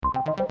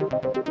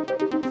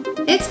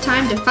It's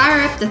time to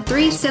fire up the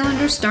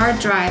three-cylinder Star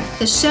Drive,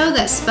 the show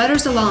that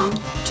sputters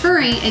along,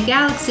 touring a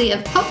galaxy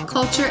of pop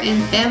culture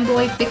and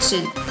fanboy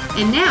fiction.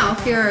 And now,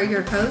 here are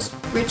your hosts,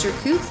 Richard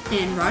Coots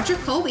and Roger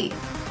Colby.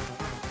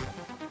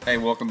 Hey,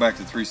 welcome back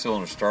to Three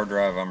Cylinder Star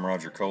Drive. I'm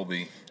Roger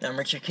Colby. I'm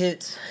Richard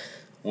Coots.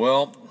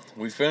 Well,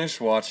 we finished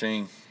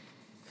watching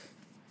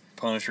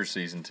Punisher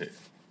Season 2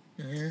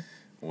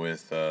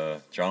 with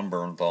John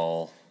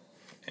Bernthal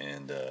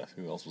and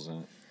who else was in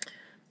it?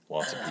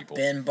 Lots of people.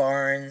 Ben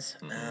Barnes.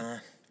 I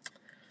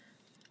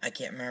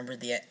can't remember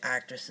the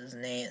actress's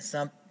name.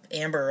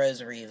 Amber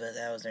Rose Riva,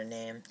 that was her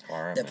name.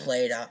 All right, that man.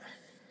 played out.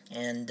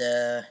 And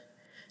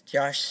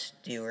Josh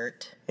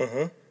Stewart.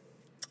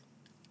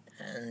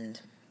 And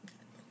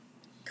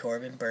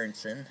Corbin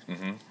Burnson.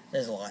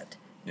 There's a lot.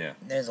 Yeah.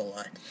 There's a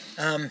lot.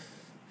 I'm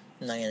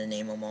not going to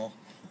name them all.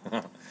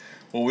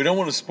 Well, we don't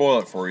want to spoil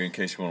it for you in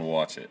case you want to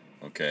watch it,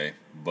 okay?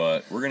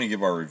 But we're going to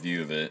give our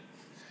review of it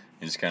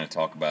and just kind of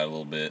talk about it a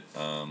little bit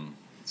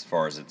as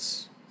far as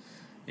its,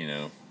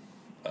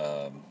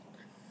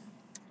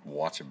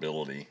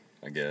 watchability,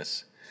 I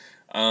guess.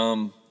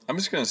 I'm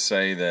just going to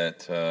say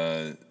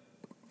that,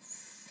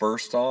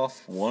 first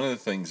off, one of the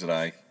things that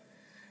I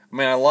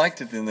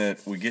liked it in that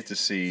we get to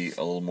see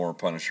a little more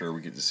Punisher.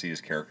 We get to see his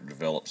character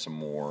develop some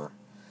more.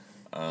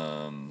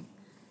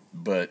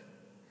 But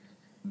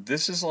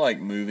this is like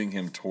moving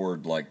him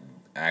toward like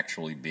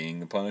actually being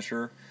the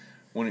Punisher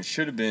when it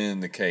should have been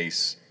the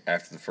case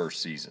after the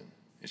first season.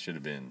 It should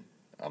have been,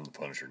 I'm the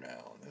Punisher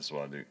now. This is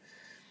what I do.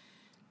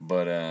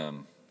 But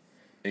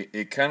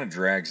it kind of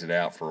drags it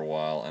out for a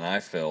while, and I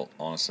felt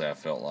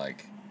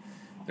like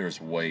there was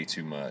way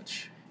too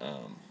much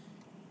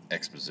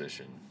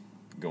exposition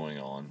going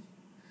on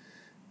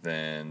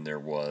than there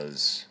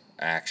was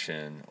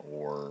action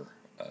or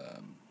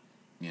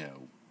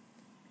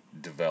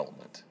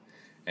development.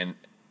 And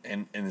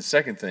the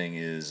second thing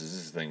is this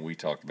is the thing we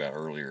talked about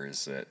earlier,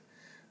 is that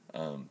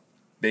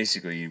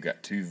basically you've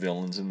got two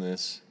villains in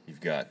this.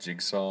 You've got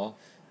Jigsaw,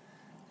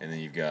 and then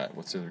you've got,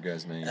 what's the other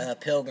guy's name?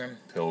 Pilgrim.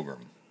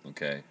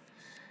 Okay.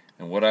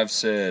 And what I've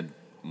said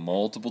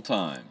multiple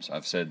times,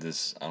 I've said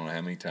this I don't know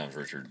how many times,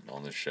 Richard,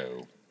 on this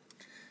show,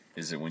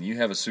 is that when you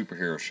have a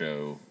superhero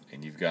show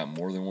and you've got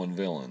more than one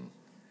villain,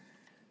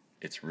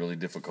 it's really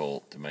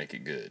difficult to make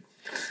it good.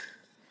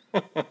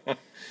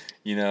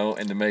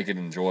 And to make it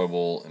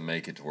enjoyable and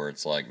make it to where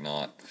it's like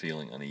not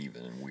feeling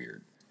uneven and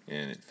weird.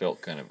 And it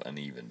felt kind of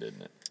uneven,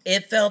 didn't it?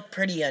 It felt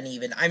pretty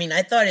uneven. I mean,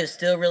 I thought it was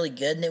still really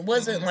good, and it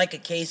wasn't like a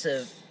case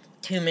of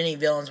too many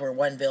villains where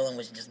one villain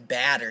was just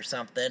bad or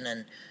something,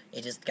 and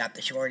it just got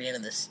the short end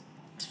of the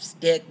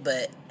stick.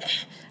 But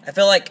I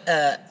feel like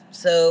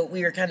so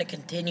we were kind of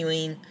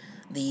continuing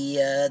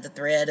the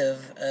thread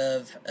of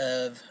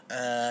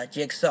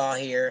Jigsaw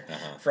here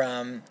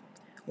from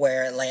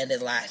where it landed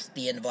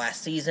the end of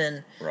last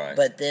season. Right.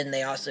 But then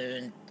they also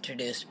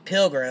introduced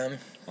Pilgrim,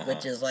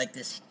 which is like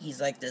this.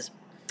 He's like this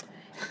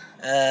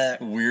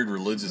weird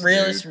religious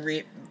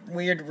dude.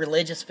 Weird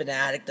religious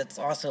fanatic that's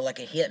also like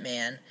a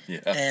hitman.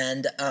 Yeah.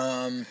 And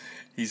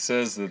he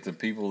says that the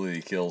people that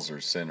he kills are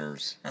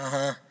sinners.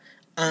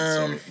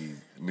 So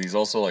he's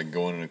also like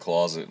going in a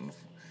closet and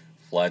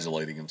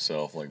flagellating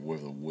himself like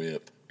with a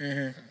whip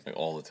like,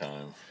 all the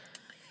time.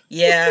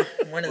 Yeah,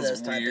 one of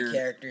those weird. type of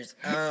characters.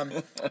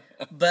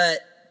 But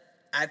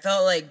I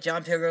felt like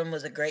John Pilgrim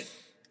was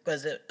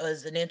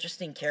was an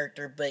interesting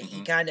character, but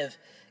he kind of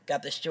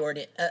got the short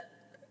end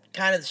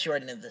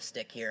of the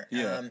stick here.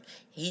 Yeah.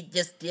 He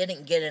just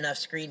didn't get enough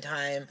screen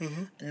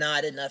time,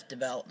 not enough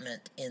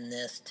development in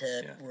this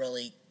to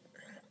really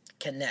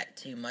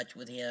connect too much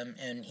with him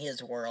and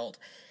his world.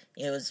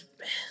 It was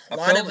I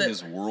felt that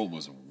his world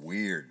was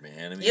weird,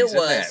 man. I mean, he's in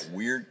that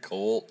weird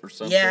cult or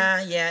something.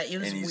 Yeah, it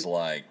was. And he's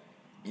like,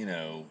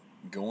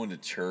 going to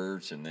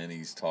church, and then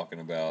he's talking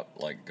about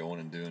like going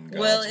and doing God's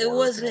work. Well, and all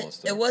this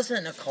stuff. It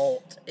wasn't a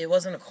cult. It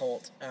wasn't a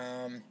cult.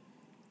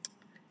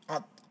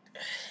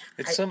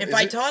 If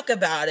I talk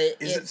about it,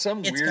 is it some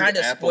it's weird kind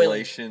of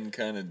Appalachian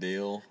kind of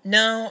deal?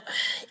 No,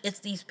 it's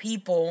these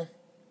people,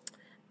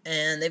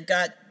 and they've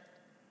got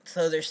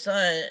their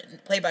son,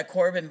 played by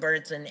Corbin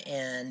Burnson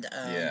and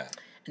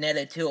Ned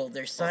O'Toole.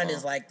 Their son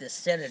is like this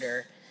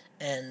senator,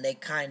 and they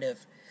kind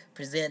of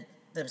present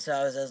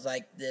themselves as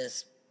like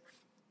this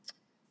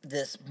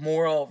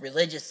moral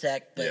religious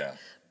sect,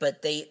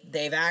 but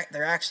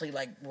they're actually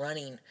like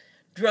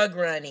drug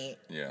running.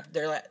 Yeah.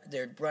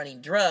 They're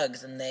running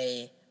drugs, and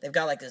they've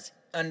got like this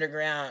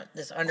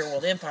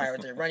underworld empire where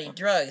they're running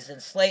drugs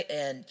and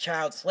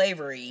child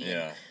slavery.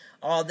 And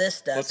all this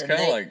stuff. Well, it's kind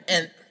of like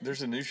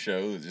there's a new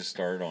show that just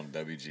started on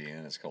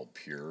WGN. It's called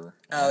Pure.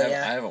 I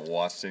haven't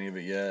watched any of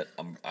it yet.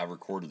 I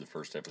recorded the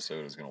first episode.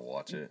 I was going to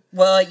watch it.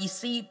 Well, you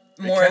see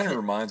more. It kind of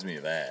reminds me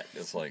of that.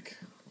 It's like.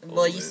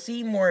 Well, you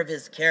see more of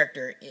his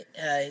character,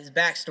 his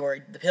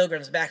backstory, the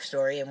Pilgrim's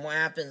backstory, and what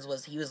happens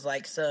was he was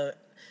like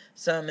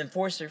some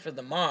enforcer for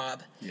the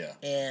mob. Yeah.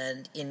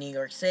 And in New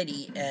York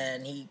City,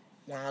 and he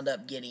wound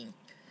up getting,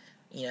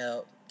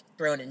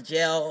 thrown in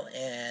jail,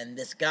 and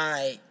this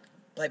guy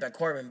played by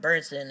Corbin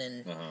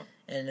Burnson,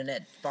 and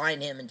then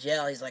find him in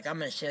jail. He's like, I'm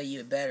going to show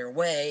you a better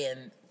way,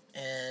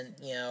 and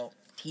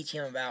teach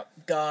him about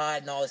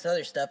God and all this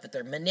other stuff, but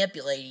they're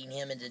manipulating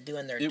him into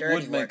doing their dirty work. It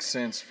would make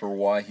sense for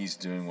why he's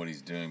doing what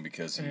he's doing,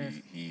 because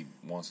he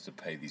wants to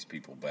pay these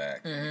people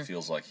back. He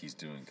feels like he's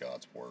doing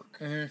God's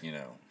work,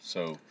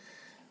 So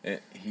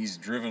he's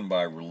driven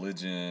by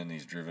religion.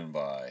 He's driven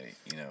by,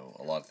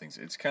 a lot of things.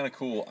 It's kind of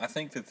cool. I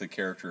think that the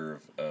character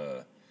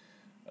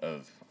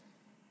of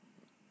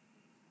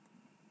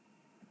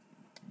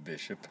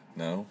Bishop,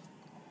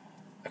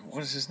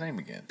 what is his name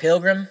again?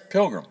 Pilgrim,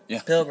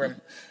 yeah.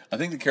 Pilgrim. I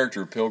think the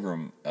character of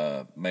Pilgrim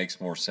makes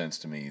more sense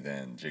to me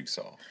than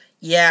Jigsaw.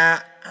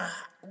 Yeah.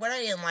 What I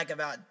didn't like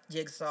about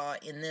Jigsaw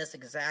in this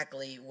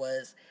exactly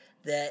was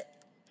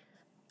that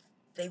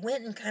they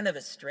went in kind of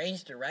a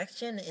strange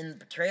direction in the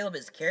portrayal of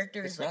his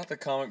character. It's not the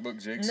comic book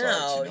Jigsaw.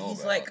 No, he's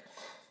about. Like,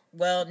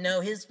 well,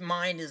 no, his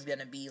mind is going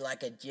to be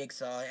like a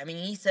jigsaw. I mean,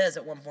 he says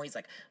at one point, he's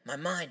like, my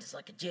mind is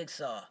like a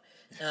jigsaw.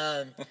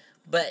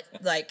 But,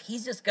 like,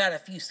 he's just got a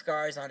few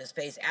scars on his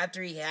face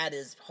after he had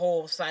his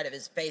whole side of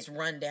his face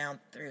run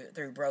down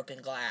through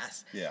broken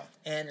glass. Yeah.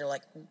 And they're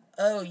like,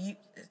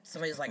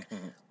 somebody's like,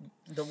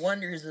 the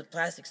wonders of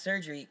plastic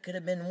surgery could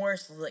have been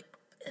worse.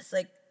 It's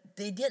like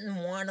they didn't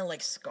want to,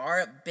 like,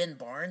 scar up Ben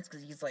Barnes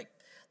because he's like,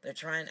 they're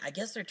trying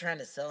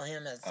to sell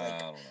him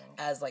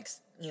as, like,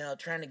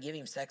 trying to give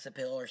him sex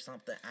appeal or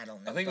something. I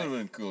don't know. I think it would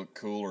have been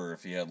cooler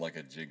if he had, like,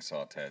 a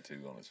jigsaw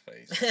tattoo on his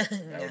face.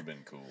 That would have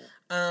been cool.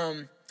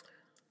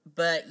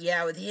 But,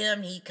 yeah, with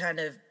him, he kind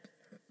of,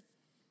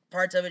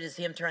 parts of it is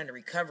him trying to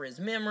recover his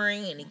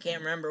memory, and he can't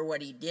remember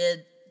what he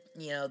did,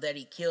 that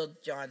he killed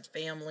John's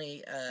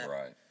family.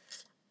 Right.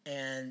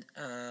 And,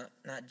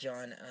 not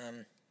John,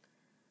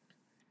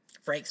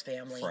 Frank's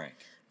family.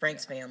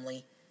 Frank's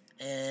family,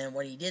 and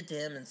what he did to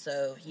him, and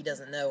so he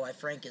doesn't know why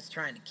Frank is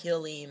trying to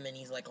kill him, and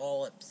he's, like,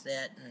 all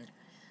upset,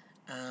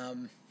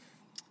 and,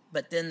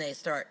 but then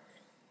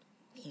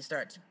he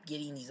starts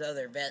getting these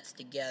other vets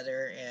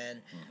together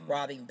and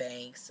robbing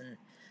banks and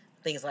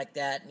things like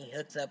that, and he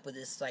hooks up with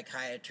this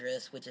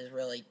psychiatrist, which is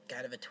really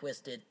kind of a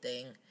twisted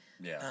thing.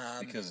 Yeah,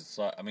 because it's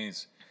like,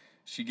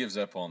 she gives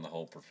up on the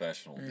whole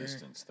professional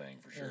distance thing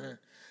for sure.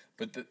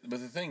 But the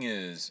thing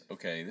is,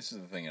 okay, this is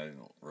the thing I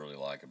didn't really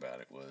like about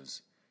it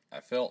was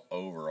I felt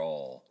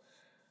overall,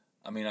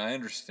 I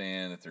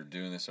understand that they're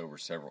doing this over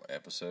several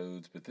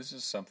episodes, but this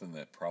is something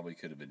that probably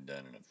could have been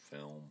done in a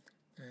film.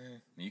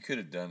 You could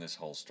have done this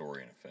whole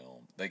story in a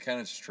film. They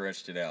kind of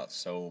stretched it out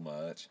so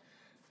much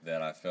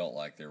that I felt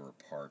like there were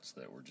parts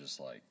that were just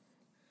like,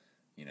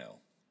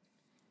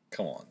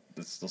 come on,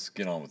 let's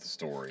get on with the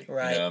story.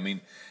 Right.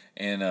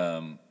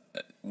 And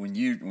when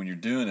you're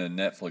doing a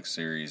Netflix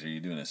series or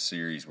you're doing a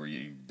series where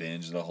you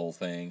binge the whole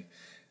thing,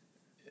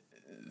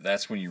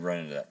 that's when you run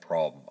into that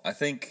problem. I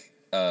think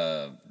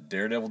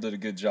Daredevil did a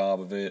good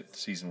job of it,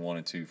 season 1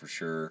 and 2 for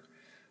sure.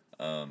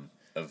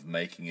 Of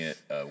making it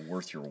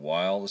worth your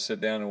while to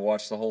sit down and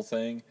watch the whole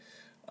thing.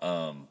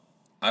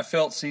 I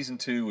felt season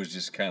 2 was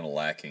just kind of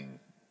lacking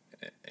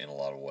in a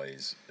lot of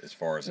ways as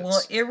far as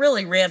it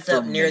really ramped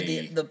up near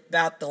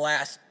about the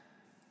last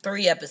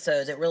 3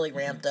 episodes. It really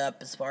ramped up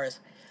as far as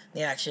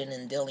the action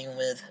and dealing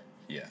with.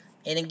 Yeah.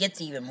 And it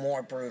gets even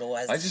more brutal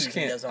as the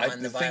season goes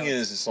on. The thing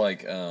is, it's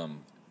like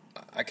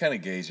I kind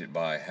of gauge it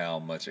by how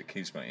much it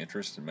keeps my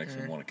interest and makes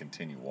me want to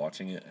continue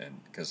watching it,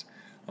 and because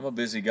I'm a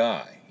busy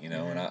guy, and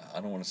I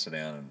don't want to sit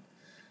down and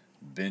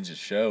binge a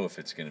show if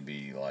it's going to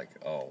be like,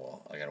 oh,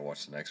 well, I got to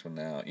watch the next one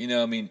now.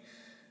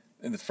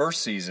 In the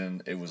first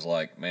season, it was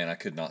like, man, I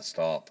could not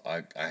stop.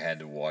 I had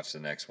to watch the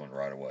next one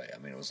right away.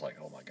 It was like,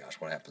 oh my gosh,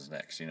 what happens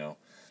next,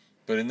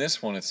 But in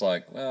this one, it's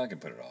like, well, I can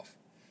put it off.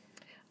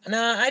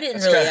 No, I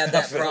didn't really have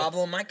that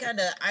problem.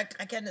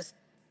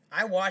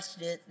 I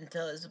watched it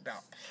until it was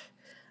about,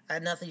 I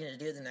had nothing to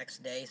do the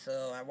next day,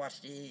 so I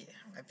watched it.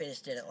 I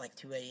finished it at like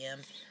 2 a.m.,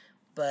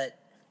 but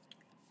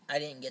I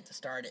didn't get to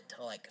start it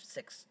till like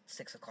 6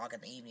 o'clock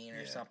in the evening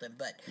or something,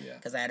 but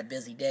because I had a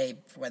busy day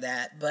for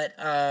that. But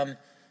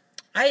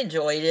I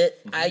enjoyed it.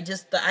 I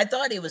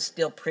thought it was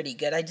still pretty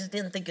good. I just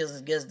didn't think it was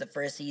as good as the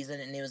first season,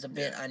 and it was a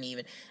bit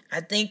uneven.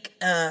 I think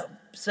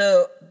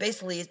so.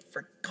 Basically,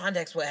 for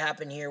context, what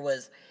happened here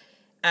was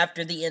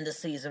after the end of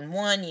season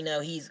 1,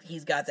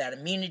 he's got that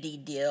immunity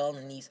deal,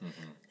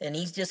 and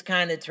he's just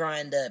kind of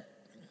trying to,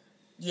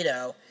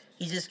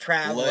 he's just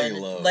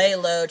traveling, lay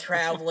low,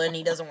 traveling.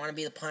 He doesn't want to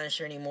be the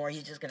Punisher anymore.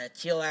 He's just going to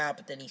chill out.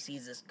 But then he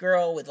sees this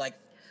girl with, like,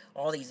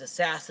 all these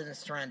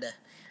assassins trying to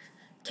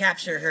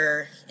capture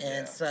her.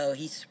 And so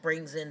he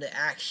springs into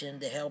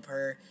action to help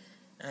her.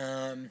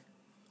 And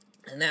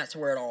that's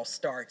where it all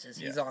starts, is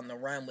he's on the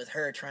run with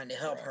her, trying to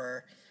help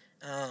her.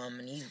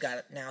 And he's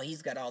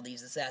got all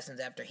these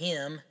assassins after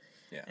him.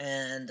 Yeah.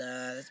 And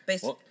it's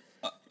basically...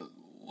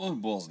 What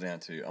it boils down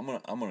to,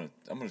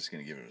 I'm just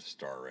gonna give it a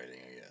star rating,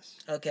 I guess.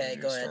 Okay,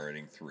 go ahead. Star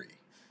rating 3.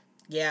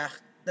 Yeah,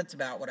 that's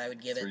about what I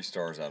would give it. 3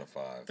 stars out of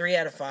 5. 3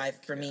 out of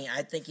 5 for me.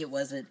 I think it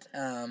wasn't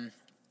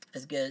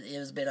as good. It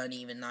was a bit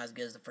uneven, not as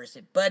good as the first.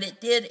 But it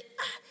did,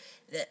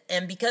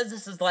 and because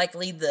this is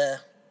likely the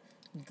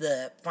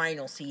the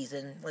final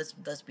season.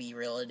 Let's be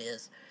real, it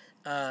is.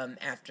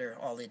 After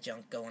all the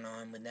junk going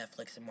on with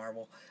Netflix and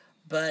Marvel,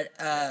 but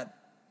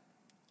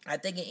I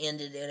think it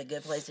ended in a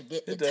good place.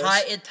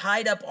 It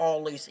tied up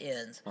all loose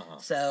ends.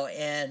 So,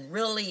 and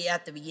really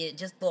at the beginning,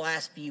 just the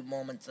last few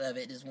moments of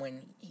it is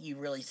when you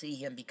really see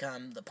him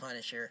become the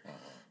Punisher.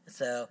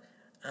 So,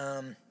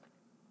 and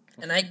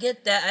I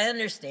get that. I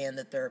understand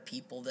that there are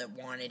people that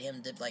wanted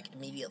him to like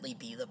immediately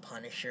be the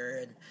Punisher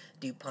and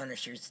do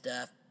Punisher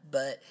stuff,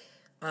 but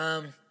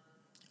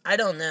I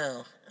don't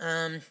know.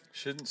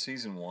 Shouldn't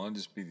season 1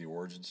 just be the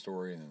origin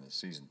story, and then the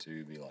season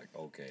 2 be like,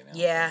 okay, now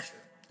yeah, Punisher?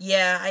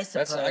 yeah, I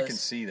suppose. I can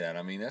see that.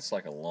 I mean, that's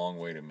like a long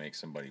way to make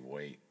somebody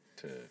wait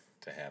to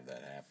have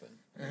that happen.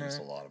 I mean, it's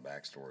a lot of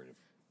backstory to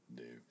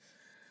do.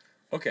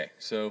 Okay,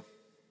 so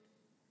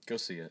go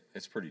see it.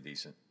 It's pretty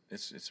decent.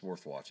 It's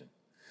worth watching.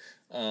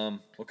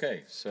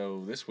 Okay,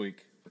 so this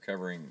week we're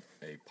covering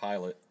a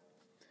pilot,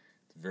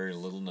 a very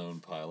little known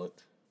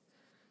pilot.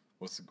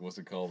 What's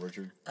it called,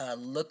 Richard?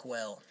 Look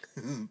Well.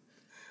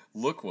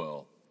 Look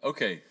Well.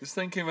 Okay, this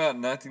thing came out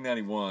in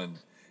 1991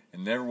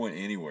 and never went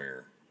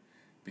anywhere.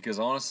 Because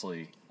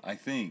honestly, I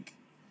think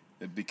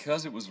that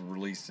because it was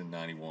released in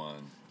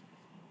 91,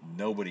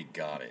 nobody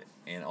got it.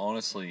 And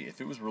honestly, if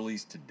it was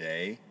released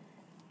today,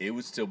 it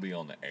would still be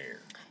on the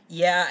air.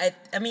 Yeah,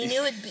 I mean,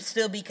 it would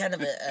still be kind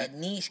of a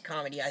niche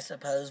comedy, I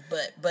suppose,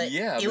 but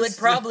yeah, it would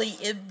probably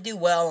it'd do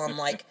well on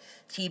like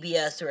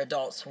TBS or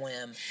Adult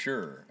Swim.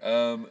 Sure.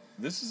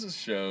 This is a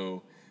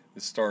show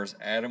that stars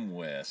Adam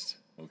West,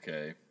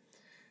 okay?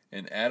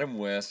 And Adam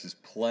West is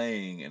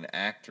playing an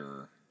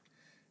actor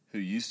who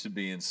used to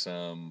be in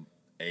some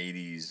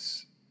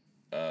 80s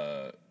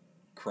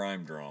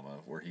crime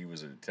drama where he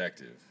was a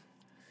detective.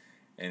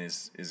 And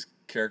his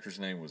character's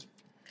name was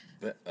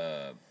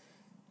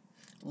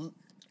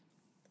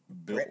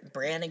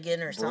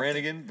Brannigan or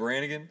something.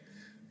 Brannigan.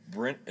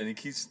 Brent,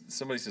 and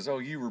somebody says, "Oh,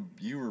 you were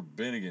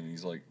Bennigan." And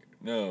he's like,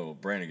 "No,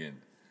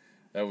 Brannigan.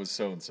 That was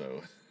so and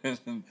so."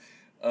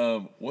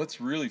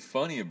 What's really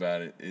funny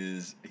about it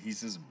is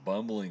he's this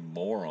bumbling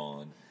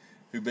moron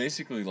who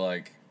basically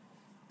like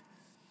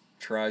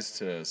tries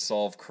to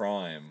solve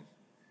crime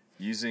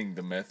using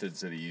the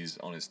methods that he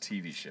used on his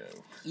TV show.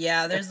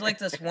 Yeah, there's like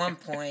this one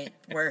point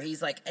where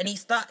he's like, and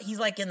he's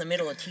like in the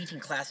middle of teaching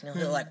class, and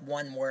he'll hear like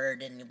one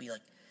word, and he'll be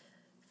like,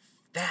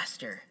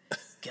 "Faster,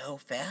 go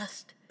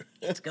fast,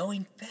 it's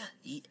going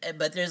fast."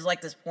 But there's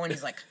like this point,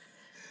 he's like,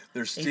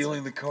 "They're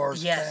stealing the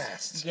cars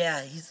fast."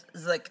 Yeah, he's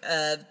like,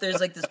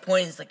 there's like this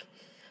point, he's like,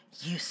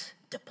 "Used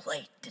to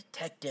play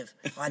detective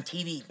on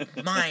TV,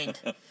 mind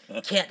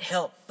can't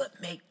help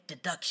but make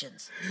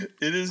deductions."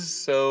 It is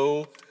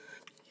so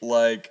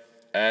like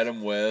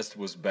Adam West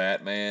was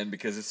Batman,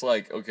 because it's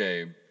like,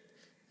 okay,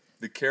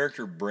 the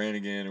character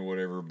Brannigan or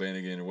whatever,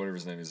 Bennigan or whatever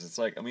his name is, it's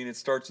like, I mean, it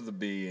starts with a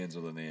B, ends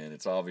with an N.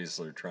 It's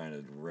obviously trying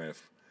to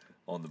riff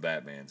on the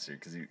Batman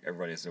series, because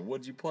everybody said,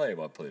 "What did you play?"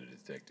 "Well, I played a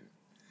detective."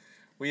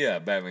 Well, yeah,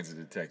 Batman's a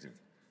detective.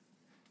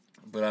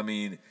 But, I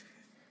mean,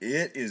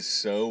 it is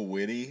so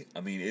witty.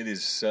 I mean, it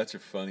is such a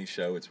funny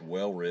show. It's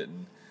well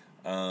written.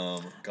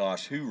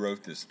 Gosh, who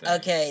wrote this thing?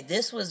 Okay,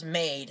 this was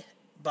made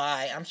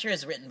by, I'm sure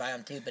it's written by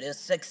him too, but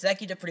it's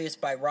executive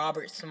produced by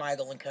Robert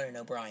Smigel and Conan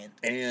O'Brien.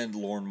 And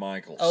Lorne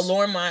Michaels. Oh,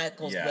 Lorne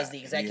Michaels was the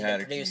executive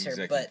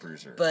producer,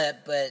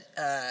 but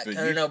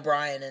Conan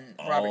O'Brien and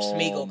Robert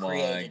Smigel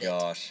created it. Oh my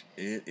gosh,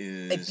 it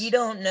is. If you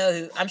don't know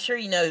who, I'm sure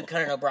you know who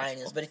Conan O'Brien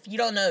is, but if you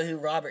don't know who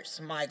Robert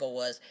Smigel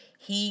was,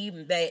 he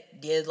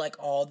did like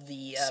all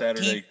the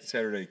Saturday.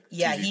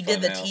 Yeah, TV he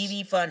did the Funhouse.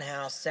 TV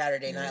Funhouse,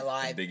 Saturday Night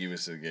Live.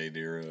 Ambiguous of Gay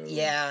Dero.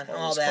 Yeah,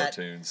 all that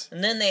cartoons.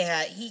 And then they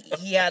had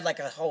he had like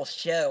a whole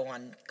show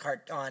on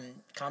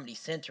Comedy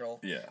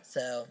Central. Yeah.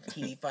 So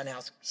TV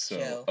Funhouse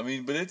show. I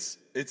mean, but it's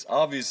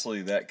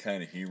obviously that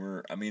kind of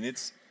humor. I mean,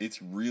 it's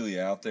really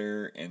out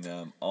there,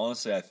 and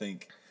honestly, I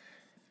think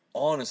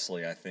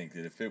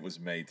that if it was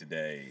made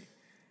today,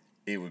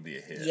 it would be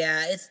a hit.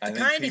 Yeah, it's the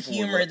kind of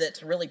humor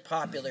that's really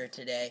popular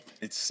today.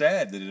 It's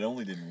sad that it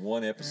only did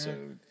one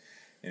episode,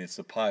 and it's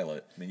the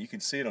pilot. I mean, you can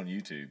see it on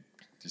YouTube.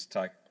 Just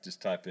type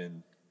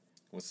in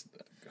what's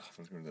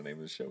the name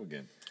of the show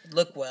again?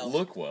 Look Well.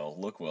 Look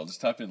Well.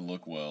 Just type in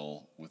Look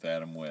Well with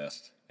Adam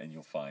West, and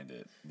you'll find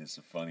it. And it's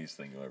the funniest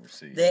thing you'll ever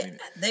see.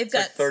 They've got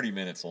like 30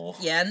 minutes long.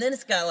 Yeah, and then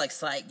it's got like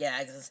sight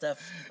gags and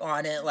stuff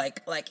on it,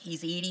 like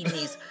he's eating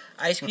these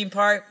ice cream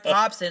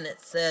pops, and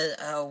it says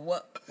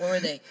what were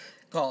they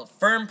called?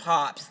 Firm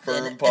Pops.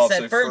 Firm Pops.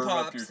 It said Firm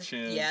Pops. Up your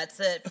chin. Yeah, it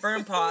said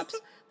Firm Pops,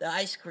 the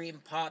ice cream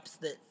pops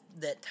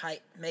that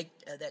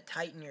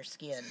tighten your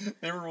skin.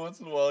 Every once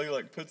in a while, he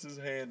like puts his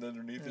hand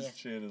underneath his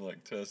chin and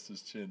like tests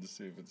his chin to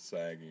see if it's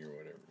sagging or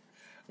whatever.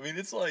 I mean,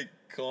 it's like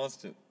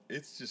constant.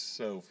 It's just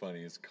so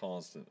funny. It's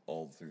constant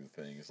all through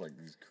the thing. It's like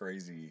these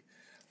crazy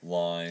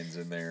lines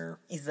in there.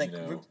 He's like,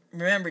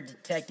 remember,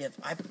 detective,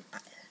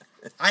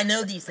 I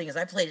know these things.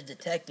 I played a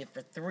detective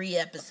for 3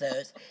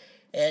 episodes.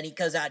 And he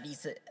goes out and he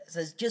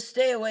says, "Just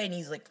stay away." And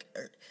he's like,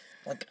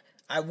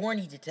 "I warn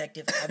you,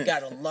 detective, I've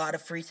got a lot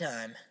of free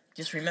time.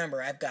 Just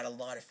remember, I've got a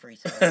lot of free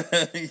time."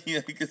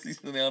 Yeah, because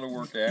he's an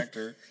out-of-work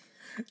actor.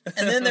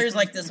 And then there's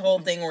like this whole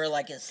thing where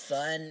like his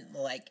son,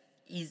 like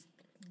he's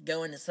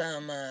going to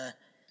some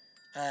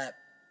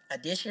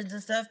auditions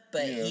and stuff,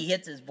 but he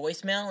hits his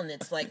voicemail and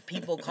it's like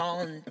people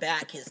calling him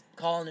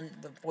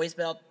the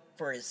voicemail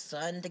for his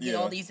son to get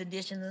all these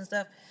auditions and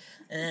stuff.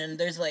 And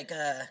there's like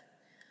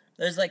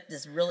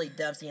this really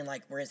dumb scene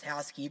like where his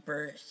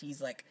housekeeper,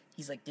 he's like,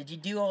 did you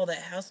do all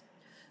that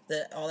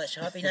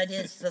shopping I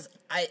did? She says,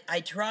 I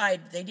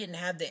tried. They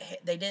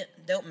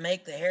don't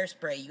make the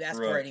hairspray you asked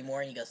for anymore.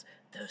 And he goes,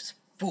 those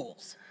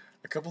fools.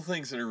 A couple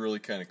things that are really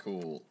kind of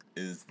cool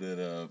is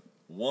that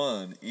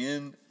one,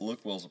 in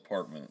Lookwell's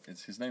apartment,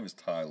 his name is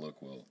Ty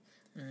Lookwell.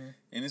 Mm-hmm.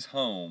 In his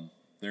home,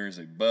 there is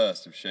a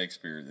bust of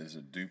Shakespeare that is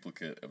a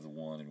duplicate of the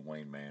one in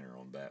Wayne Manor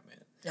on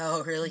Batman.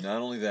 Oh, really?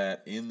 Not only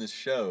that, in the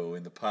show,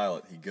 in the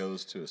pilot, he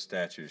goes to a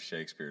statue of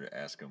Shakespeare to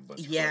ask him a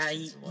bunch of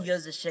questions. Yeah, he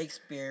goes to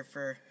Shakespeare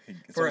for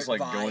it's almost like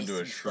going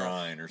to a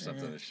shrine or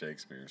something to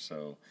Shakespeare.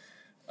 So,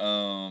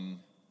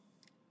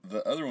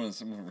 the other one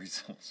is, I'm going to read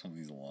some of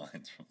these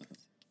lines from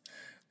this.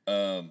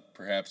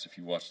 Perhaps if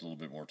you watched a little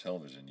bit more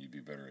television, you'd be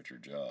better at your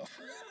job.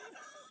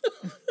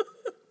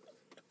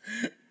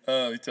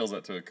 He tells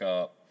that to a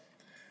cop.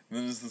 And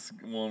then there's this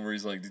one where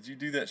he's like, did you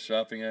do that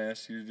shopping I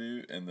asked you to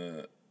do?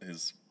 And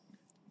his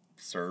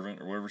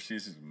servant, or whatever she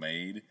is, his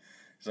maid,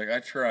 he's like, I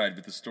tried,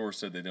 but the store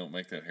said they don't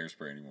make that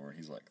hairspray anymore. And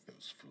he's like,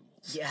 those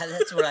fools. Yeah,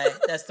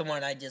 that's the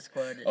one I just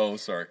quoted. Oh,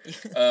 sorry.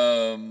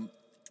 The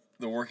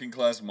working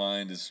class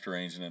mind is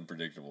strange and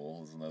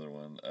unpredictable is another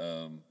one.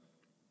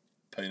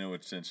 Pay no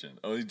attention.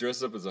 Oh, he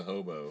dressed up as a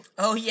hobo.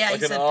 Oh yeah,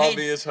 like an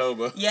obvious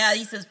hobo. Yeah,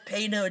 he says,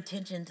 "Pay no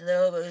attention to the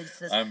hobo." He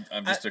says, "I'm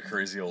just a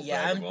crazy old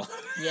vagabond."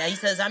 He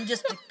says, "I'm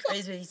just a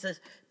crazy." He says,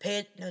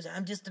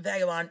 I'm just a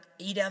vagabond.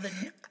 Eat out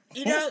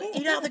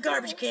the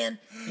garbage can."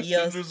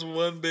 And there's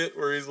one bit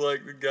where he's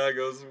like, the guy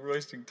goes, "We're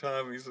wasting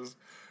time." And he says,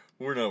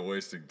 "We're not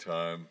wasting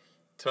time.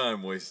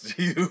 Time wastes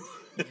you,"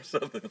 or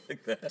something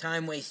like that.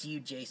 Time wastes you,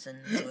 Jason.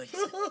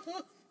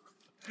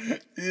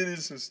 It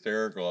is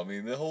hysterical. I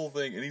mean, the whole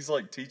thing, and he's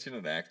like teaching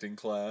an acting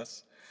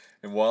class,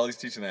 and while he's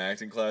teaching an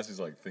acting class, he's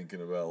like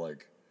thinking about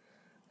like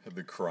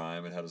the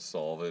crime and how to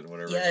solve it and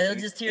whatever. Yeah, he'll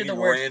just hear the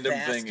word random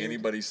fast, thing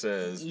anybody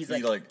says, he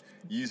like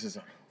uses.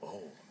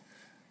 Oh,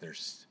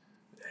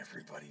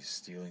 everybody's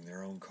stealing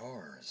their own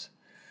cars.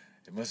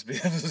 It must be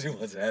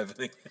what's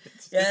happening.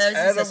 It's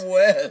Adam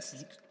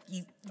West.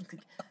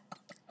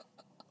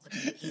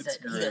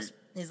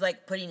 He's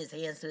like putting his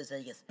hands to his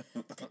head.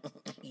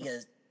 He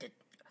goes.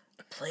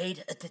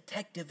 Played a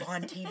detective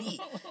on TV.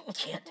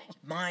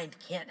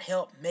 Can't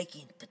help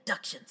making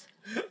deductions.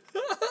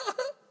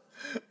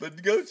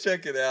 But go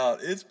check it out.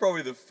 It's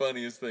probably the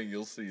funniest thing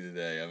you'll see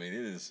today. I mean,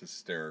 it is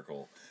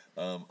hysterical.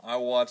 I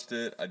watched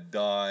it. I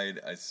died.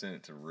 I sent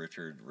it to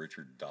Richard.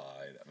 Richard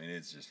died. I mean,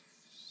 it's just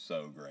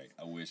so great.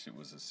 I wish it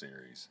was a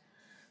series.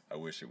 I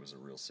wish it was a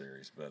real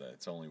series, but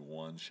it's only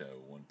one show,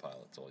 one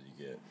pilot. That's all you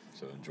get.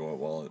 So enjoy it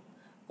while it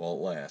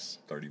lasts.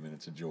 30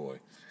 minutes of joy.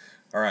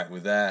 All right,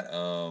 with that,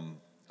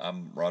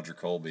 I'm Roger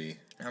Colby.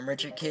 I'm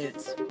Richard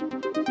Coots.